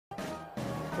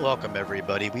Welcome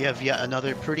everybody. We have yet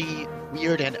another pretty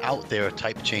weird and out there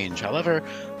type change. However,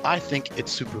 I think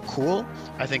it's super cool.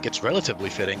 I think it's relatively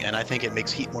fitting, and I think it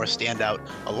makes Heatmor stand out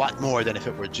a lot more than if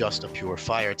it were just a pure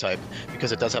fire type,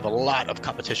 because it does have a lot of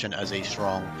competition as a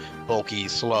strong, bulky,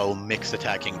 slow, mixed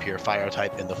attacking pure fire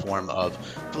type in the form of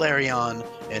Flareon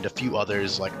and a few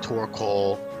others like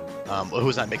Torkoal,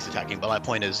 who's not mixed attacking, but my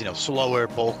point is, slower,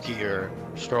 bulkier,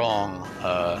 strong,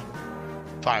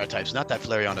 fire types. Not that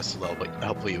Flareon is slow, but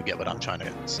hopefully you get what I'm trying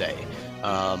to say.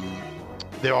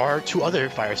 There are two other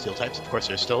fire steel types. Of course,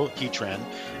 there's still Heatran,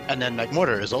 and then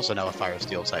Heatmor is also now a fire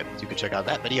steel type. You could check out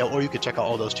that video, or you could check out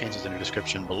all those changes in the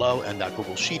description below and that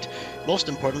Google Sheet. Most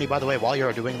importantly, by the way, while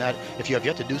you're doing that, if you have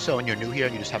yet to do so and you're new here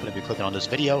and you just happen to be clicking on this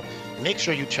video, make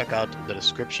sure you check out the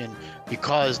description,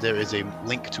 because there is a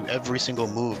link to every single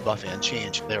move, buff, and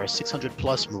change. There are 600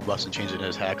 plus move buffs and changes in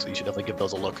his hack, so you should definitely give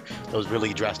those a look. Those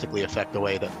really drastically affect the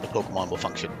way that the Pokemon will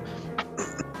function.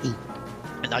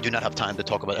 And I do not have time to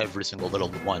talk about every single little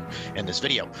one in this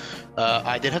video.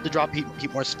 I did have to drop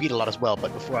Heatmor's speed a lot as well,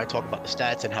 but before I talk about the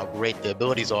stats and how great the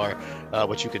abilities are,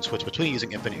 which you can switch between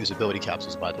using infinite usability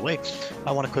capsules, by the way,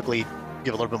 I want to quickly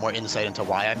give a little bit more insight into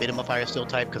why I made him a fire steel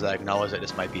type, because I acknowledge that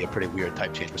this might be a pretty weird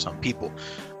type change for some people.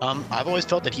 I've always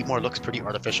felt that Heatmor looks pretty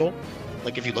artificial.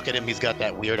 Like, if you look at him, he's got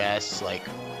that weird ass like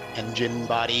engine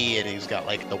body, and he's got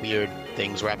like the weird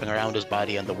things wrapping around his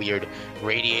body and the weird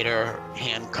radiator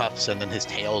handcuffs, and then his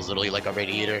tail is literally like a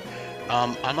radiator.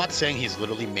 I'm not saying he's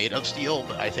literally made of steel,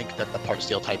 but I think that the part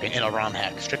steel typing in a ROM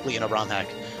hack, strictly in a ROM hack,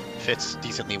 fits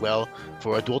decently well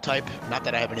for a dual type. Not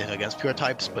that I have anything against pure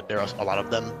types, but there are a lot of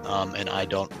them, and I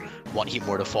don't want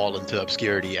Heatmor to fall into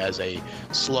obscurity as a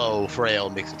slow, frail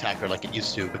mixed attacker like it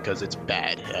used to, because it's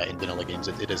bad in vanilla games.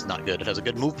 It is not good. It has a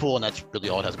good move pool, and that's really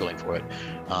all it has going for it,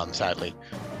 sadly.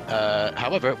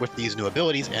 However, with these new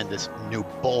abilities and this new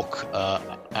bulk,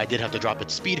 I did have to drop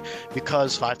its speed,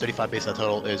 because 535 base stat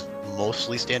total is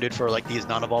mostly standard for like these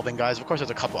non-evolving guys. Of course, there's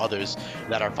a couple others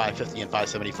that are 550 and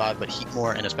 575, but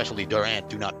Heatmor and especially Durant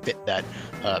do not fit that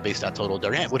base stat total.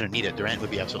 Durant wouldn't need it. Durant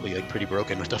would be absolutely like pretty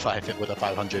broken with a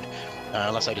 500,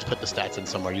 unless I just put the stats in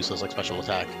somewhere useless like special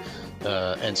attack.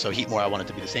 And so Heatmor, I want it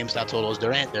to be the same stat total as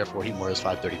Durant, therefore Heatmor is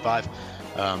 535.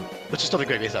 Which is still a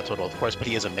great base stat total, of course, but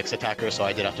he is a mixed attacker, so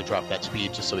I did have to drop that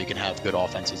speed just so he can have good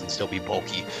offenses and still be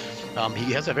bulky.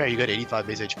 He has a very good 85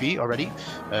 base HP already,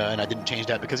 and I didn't change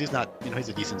that because he's not, he's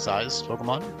a decent size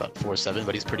Pokemon, about 4'7",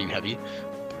 but he's pretty heavy,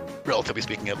 relatively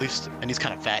speaking at least, and he's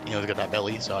kind of fat, he's got that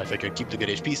belly, so I figured keep the good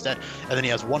HP stat. And then he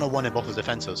has 101 in both his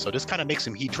defenses, so this kind of makes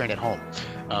him Heatran at home.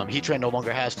 Heatran no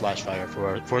longer has Flash Fire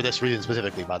for this reason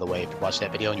specifically, by the way. If you watched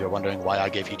that video and you're wondering why I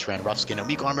gave Heatran rough skin and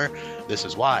weak armor, this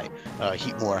is why.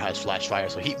 Heatmor has Flash Fire,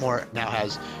 so Heatmor now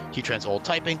has Heatran's old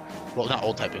typing. Well, not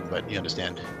old typing, but you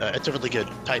understand. It's a really good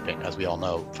typing, as we all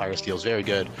know. Fire Steel is very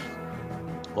good.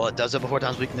 Well, it does have a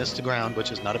 4x weakness to ground, which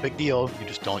is not a big deal. You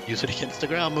just don't use it against the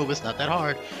ground move. It's not that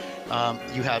hard.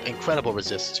 You have incredible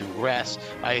resist to Grass,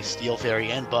 Ice, Steel,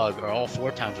 Fairy, and Bug are all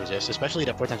 4x resist, especially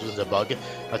that 4x resist to Bug.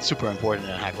 That's super important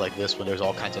in a hack like this when there's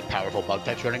all kinds of powerful Bug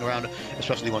types running around,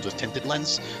 especially ones with Tinted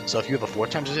Lens. So if you have a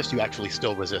 4x resist, you actually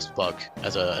still resist Bug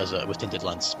with Tinted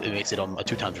Lens. It makes it a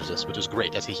 2x resist, which is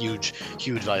great. That's a huge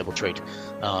valuable trait.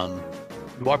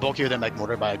 You are bulkier than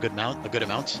Heatmor by a good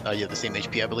amount. You have the same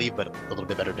HP, I believe, but a little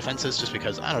bit better defenses, just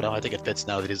because, I don't know, I think it fits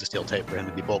now that he's a steel type for him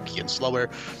to be bulky and slower.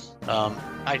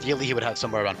 Ideally, he would have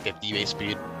somewhere around 50 base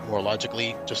speed, more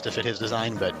logically, just to fit his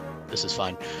design, but this is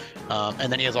fine.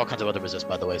 And then he has all kinds of other resists,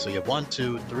 by the way. So you have 1,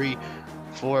 2, 3,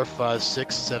 4, 5,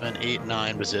 6, 7, 8,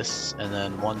 9 resists, and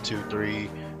then 1, 2, 3,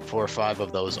 4 or 5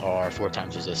 of those are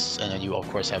 4x resists, and then you of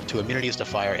course have 2 immunities to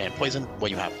fire and poison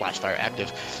when you have Flash Fire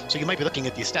active. So you might be looking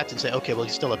at these stats and say, okay, well,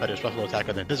 he's still a better special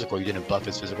attacker than physical. You didn't buff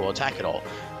his physical attack at all.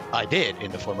 I did,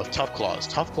 in the form of Tough Claws.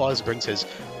 Tough Claws brings his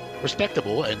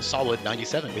respectable and solid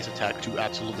 97 base attack to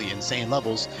absolutely insane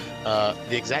levels.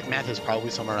 The exact math is probably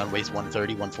somewhere around waist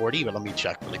 130, 140, but let me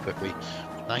check really quickly.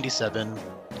 97.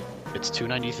 It's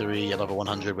 293 at level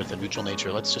 100 with a neutral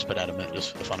nature. Let's just put adamant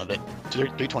just for the fun of it.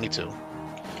 322.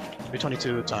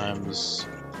 322 times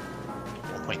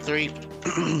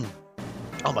 1.3.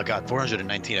 Oh my god,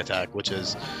 419 attack, which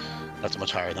is that's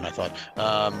much higher than I thought.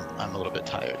 I'm a little bit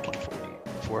tired.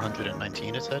 140.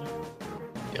 419 it said?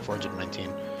 Yeah,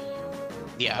 419.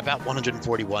 Yeah, about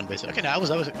 141 base. Okay, no, I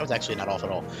was actually not off at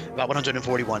all. About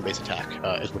 141 base attack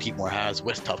is what Heatmor has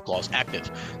with Tough Claws active.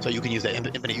 So you can use the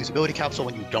infinite usability capsule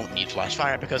when you don't need Flash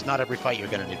Fire, because not every fight you're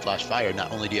going to need Flash Fire.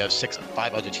 Not only do you have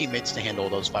 5 other teammates to handle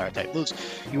those fire type moves,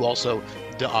 you also,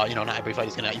 not every fight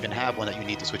is going to even have one that you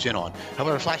need to switch in on.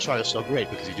 However, Flash Fire is so great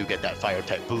because you do get that fire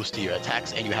type boost to your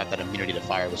attacks, and you have that immunity to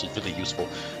fire, which is really useful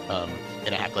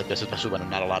in a hack like this, especially when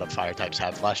not a lot of fire types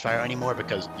have Flash Fire anymore,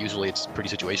 because usually it's pretty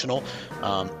situational.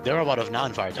 There are a lot of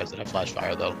non-fire types that have Flash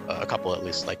Fire, though. A couple at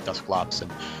least, like Dusklops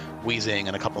and Wheezing,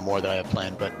 and a couple more that I have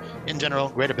planned. But in general,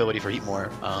 great ability for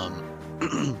Heatmor.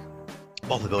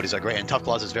 Both abilities are great, and Tough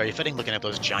Claws is very fitting, looking at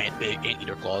those giant, big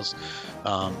Anteater claws.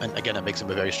 And again, it makes him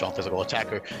a very strong physical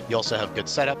attacker. You also have good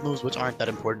setup moves, which aren't that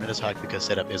important in this hack because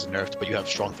setup is nerfed, but you have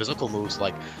strong physical moves,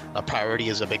 like Priority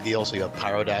is a big deal, so you have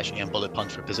Pyro Dash and Bullet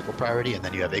Punch for physical priority, and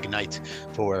then you have Ignite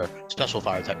for special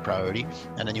fire type priority.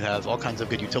 And then you have all kinds of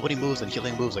good utility moves and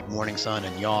healing moves like Morning Sun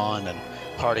and Yawn and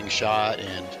Parting Shot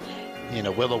and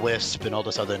Will-O-Wisp and all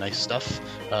this other nice stuff.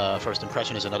 First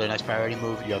Impression is another nice priority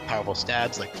move. You have powerful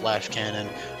stabs like Flash Cannon,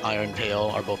 Iron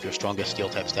Tail are both your strongest steel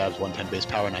type stabs, 110 base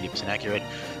power, 90% accurate.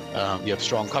 You have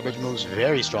strong coverage moves,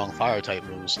 very strong fire type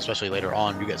moves, especially later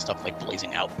on. You get stuff like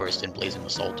Blazing Outburst and Blazing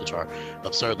Assault, which are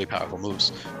absurdly powerful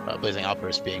moves. Blazing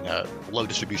Outburst being a low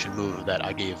distribution move that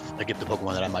I give the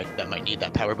Pokemon that might need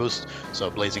that power boost. So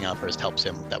Blazing Outburst helps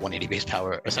him with that 180 base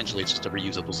power. Essentially, it's just a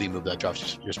reusable Z move that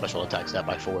drops your special attack stat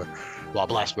by 4, while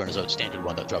Blast Burn is a standard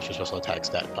one that drops your special attack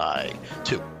stat by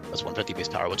 2. That's 150 base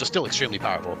power, which is still extremely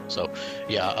powerful. So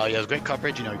yeah, he has great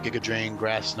coverage. Giga Drain,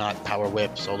 Grass Knot, Power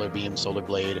Whip, Solar Beam, Solar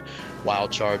Blade,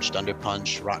 Wild Charge, Thunder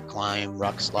Punch, Rock Climb,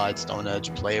 Rock Slide, Stone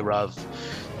Edge, Play Rough,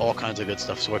 all kinds of good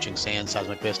stuff. Scorching Sand,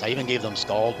 Seismic Fist. I even gave them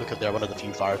Scald because they're one of the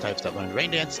few fire types that learned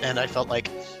Rain Dance, and I felt like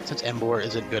since Emboar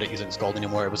isn't good at using Scald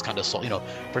anymore, it was kind of,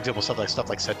 for example, stuff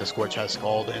like Set to Scorch has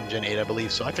Scald in Gen 8, I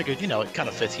believe. So I figured, it kind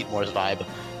of fits Heatmor's vibe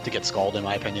to get Scald, in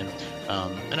my opinion.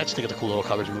 And I just think it's a cool little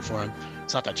coverage move for him.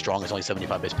 It's not that strong. It's only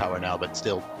 75 base power now, but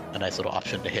still a nice little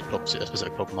option to hit a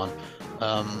specific Pokemon.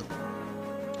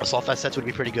 Assault Fast sets would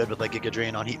be pretty good with like Giga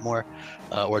Drain on Heatmor,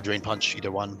 or Drain Punch,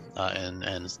 either one,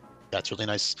 and that's really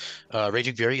nice.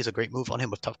 Raging Fury is a great move on him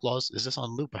with Tough Claws. Is this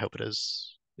on loop? I hope it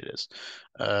is. It is.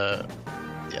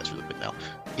 Yeah, it's really big now.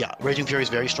 Yeah, Raging Fury is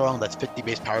very strong. That's 50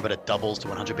 base power, but it doubles to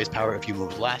 100 base power if you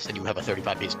move last, and you have a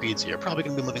 35 base speed, so you're probably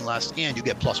going to be moving last, and you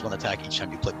get +1 attack each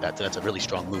time you click that, so that's a really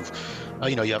strong move.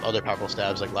 You have other powerful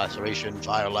stabs like Laceration,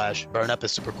 Fire Lash. Burn Up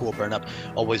is super cool. Burn Up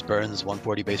always burns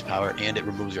 140 base power, and it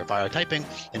removes your fire typing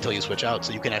until you switch out,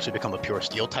 so you can actually become a pure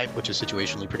steel type, which is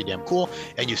situationally pretty damn cool,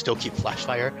 and you still keep Flash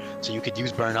Fire, so you could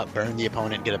use Burn Up, burn the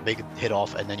opponent, get a big hit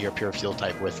off, and then you're a pure steel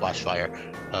type with Flash Fire.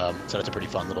 So that's a pretty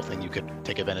fun little thing you could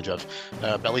take advantage of.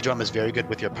 Belly Drum is very good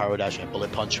with your Power Dash and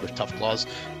Bullet Punch with Tough Claws,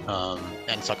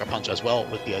 and Sucker Punch as well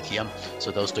with the ITM.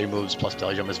 So those 3 moves plus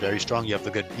Belly Drum is very strong. You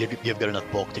have good enough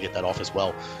bulk to get that off as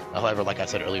well. However, like I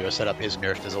said earlier, setup is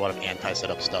nerfed. There's a lot of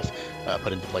anti-setup stuff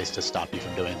put into place to stop you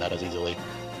from doing that as easily.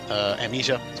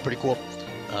 Amnesia is pretty cool.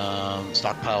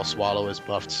 Stockpile Swallow is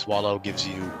buffed. Swallow gives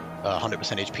you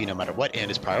 100% HP no matter what,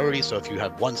 and is priority. So if you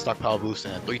have 1 stockpile boost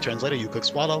and then 3 turns later you click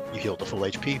Swallow, you heal to full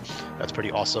HP. That's pretty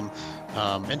awesome.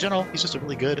 In general, he's just a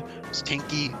really good,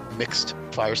 tanky, mixed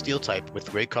fire steel type with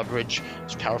great coverage,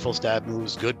 powerful stab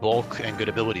moves, good bulk, and good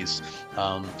abilities.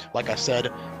 Like I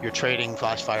said, you're trading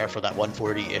Flash Fire for that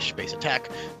 140-ish base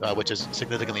attack, which is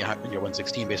significantly higher than your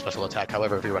 116 base special attack.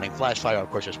 However, if you're running Flash Fire,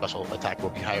 of course your special attack will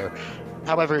be higher.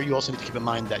 However, you also need to keep in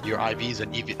mind that your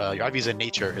IVs in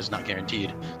nature is not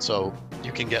guaranteed. So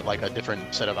you can get like a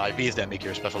different set of IVs that make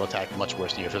your special attack much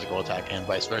worse than your physical attack, and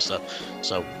vice versa.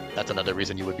 So that's another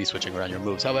reason you would be switching around your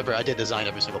moves. However, I did design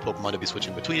every single Pokemon to be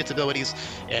switching between its abilities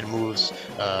and moves.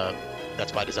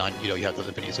 That's by design. You have those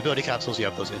infinite usability capsules, you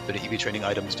have those infinite EV training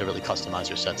items to really customize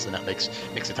your sets, and that makes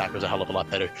attackers a hell of a lot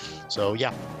better. So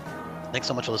yeah. Thanks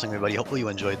so much for listening, everybody. Hopefully you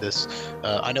enjoyed this.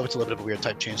 I know it's a little bit of a weird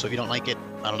type change, so if you don't like it,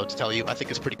 I don't know what to tell you. I think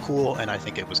it's pretty cool, and I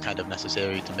think it was kind of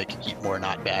necessary to make Heatmor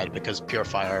not bad, because Pure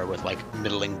Fire with like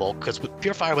middling bulk, because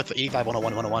Pure Fire with 85,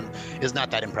 101, 101 is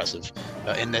not that impressive.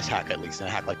 In this hack, at least, in a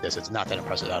hack like this, it's not that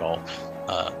impressive at all.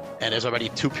 And there's already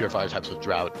 2 Pure Fire types with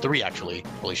Drought. 3 actually.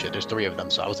 Holy shit, there's 3 of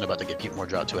them, so I wasn't about to give Heatmor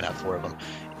Drought 2 and have 4 of them.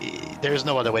 There's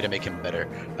no other way to make him better.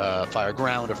 Fire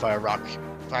Ground or Fire Rock.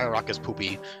 Fire Rock is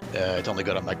poopy. It's only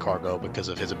good on my Cargo because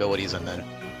of his abilities, and then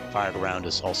Fire Ground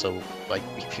is also like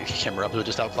Camera Up to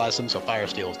just outclass him, so Fire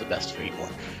Steel is the best for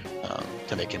Heatmor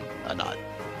to make him a not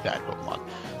bad Pokemon.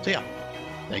 So yeah,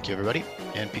 thank you everybody,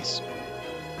 and peace.